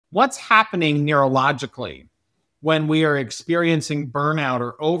What's happening neurologically when we are experiencing burnout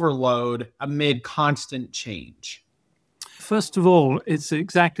or overload amid constant change? First of all, it's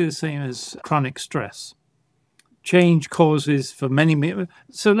exactly the same as chronic stress. Change causes for many.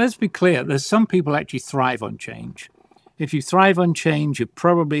 So let's be clear, there's some people actually thrive on change. If you thrive on change, you're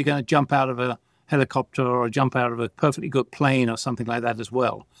probably going to jump out of a helicopter or jump out of a perfectly good plane or something like that as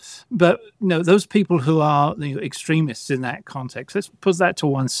well. But no, those people who are the extremists in that context, let's put that to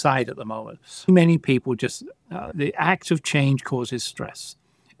one side at the moment. Many people just, the act of change causes stress.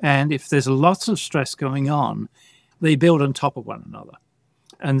 And if there's lots of stress going on, they build on top of one another.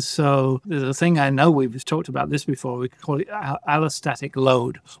 And so there's a thing I know we've talked about this before. We call it allostatic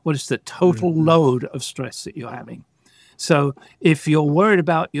load. What is the total load of stress that you're having? So if you're worried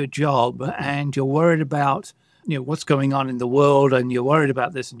about your job and you're worried about, what's going on in the world, and you're worried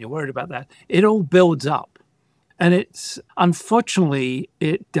about this and you're worried about that, it all builds up. And it's, unfortunately,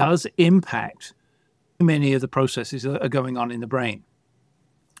 it does impact many of the processes that are going on in the brain.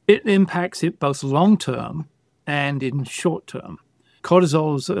 It impacts it both long-term and in short-term.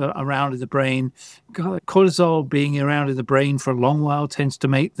 Cortisol's around in the brain. Cortisol being around in the brain for a long while tends to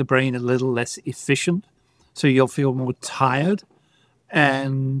make the brain a little less efficient. So you'll feel more tired.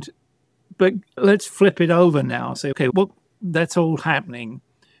 But let's flip it over now. Say, okay, well, that's all happening.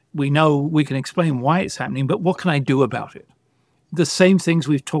 We know we can explain why it's happening, but what can I do about it? The same things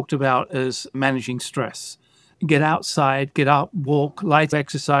we've talked about as managing stress. Get outside, get up, walk, light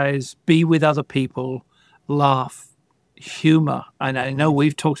exercise, be with other people, laugh, humor. And I know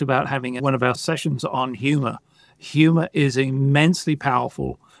we've talked about having one of our sessions on humor. Humor is immensely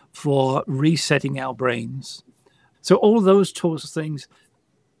powerful for resetting our brains. So all those sorts of things,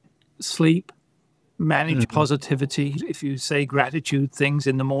 sleep, manage positivity. If you say gratitude things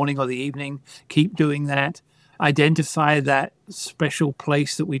in the morning or the evening, keep doing that. Identify that special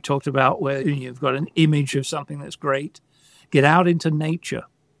place that we talked about where you've got an image of something that's great. Get out into nature.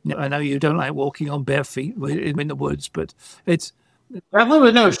 I know you don't like walking on bare feet in the woods, but it's... I live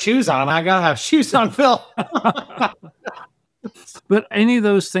with no shoes on. I got to have shoes on, Phil. But any of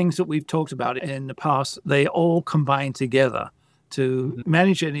those things that we've talked about in the past, they all combine together to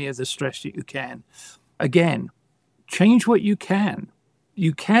manage any of the stress that you can. Again, change what you can.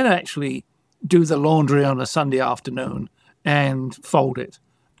 You can actually do the laundry on a Sunday afternoon and fold it.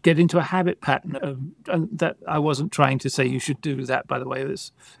 Get into a habit pattern of that. I wasn't trying to say you should do that, by the way.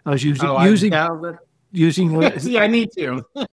 I was using Yeah, I need to.